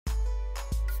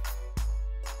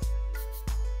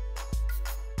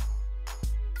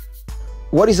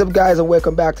What is up, guys, and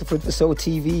welcome back to Fruit for Soul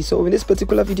TV. So in this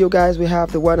particular video, guys, we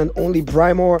have the one and only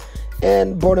Brymo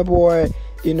and Burnaboy,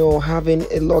 having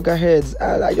a loggerheads.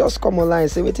 And I just come online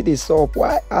and say, wait till this up,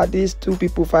 why are these two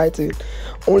people fighting?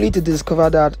 Only to discover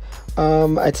that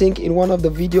I think in one of the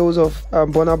videos of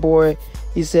Burnaboy,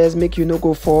 he says, make you no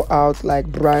go fall out like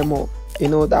Brymo.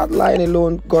 That line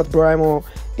alone got Brymo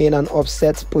in an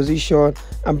upset position.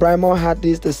 And Brymo had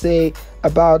this to say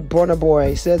about Burnaboy.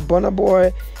 He says,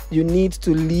 Burnaboy, you need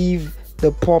to leave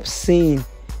the pop scene,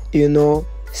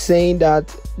 saying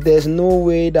that there's no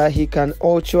way that he can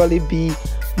actually be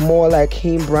more like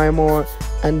him, Brymo,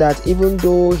 and that even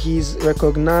though he's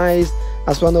recognized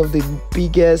as one of the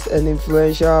biggest and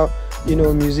influential,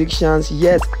 musicians,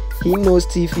 yet he knows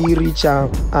Tiffy reach out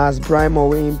as Brymo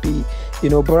will be.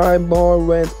 Brymo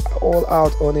went all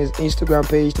out on his Instagram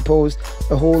page to post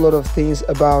a whole lot of things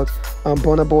about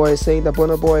Burnaboy, saying that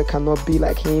Burnaboy cannot be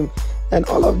like him. And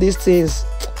all of these things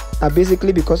are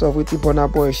basically because of what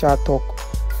Burnaboy shall talk.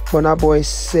 Burnaboy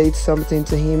said something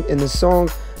to him in the song,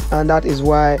 and that is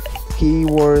why he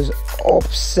was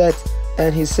upset.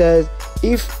 And he said,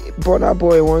 if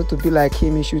Burnaboy wants to be like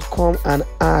him, he should come and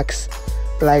ask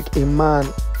like a man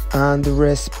and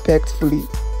respectfully.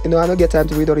 I don't get time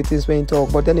to read all the things when he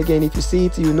talk, but then again, if you see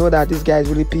it, you know that this guy is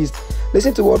really pissed.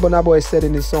 Listen to what Burnaboy said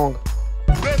in his song.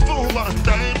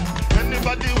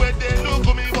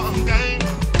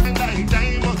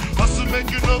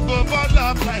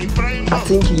 I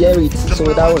think he heard it, so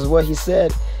that was what he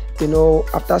said.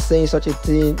 After saying such a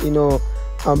thing,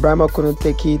 Brymo couldn't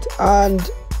take it. And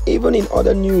even in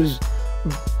other news,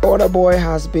 Burnaboy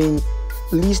has been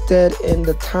listed in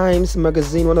the Times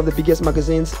magazine, one of the biggest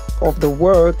magazines of the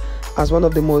world, as one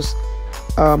of the most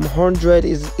 100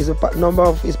 is part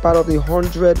of the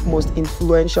 100 most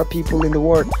influential people in the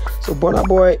world. So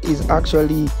Burnaboy is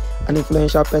actually an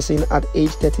influential person. At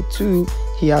age 32,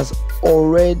 he has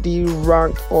already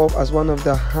ranked up as one of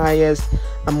the highest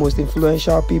and most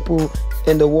influential people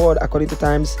in the world according to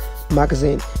Times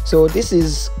magazine. So this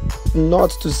is not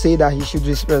to say that he should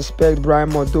disrespect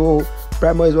Brymo, though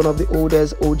Brymo is one of the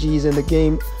oldest OGs in the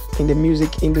game, in the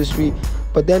music industry.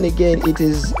 But then again, it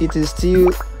is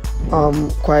still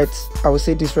quite, I would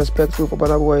say, disrespectful for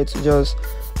Burnaboy to just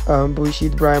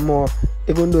bullshit Brymo,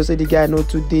 even though say the guy not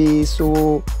today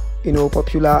so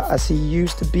popular as he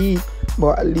used to be,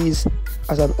 but at least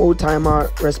as an old-timer,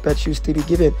 respect should still be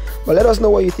given. But let us know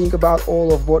what you think about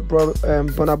all of what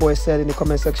Burnaboy said in the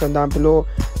comment section down below.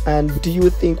 And do you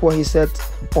think what he said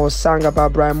or sang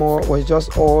about Brymo was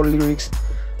just all lyrics?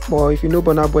 But if you know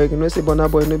Burnaboy, you know say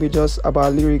Burnaboy no be just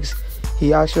about lyrics.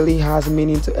 He actually has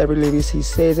meaning to every lyrics he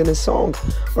says in a song.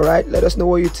 Alright, let us know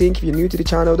what you think. If you're new to the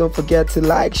channel, don't forget to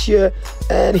like, share,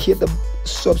 and hit the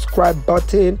subscribe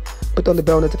button. Put on the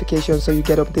bell notification so you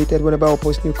get updated whenever I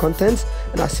post new content.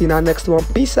 And I'll see you in our next one.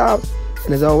 Peace out,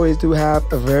 and as always, do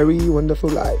have a very wonderful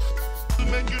life.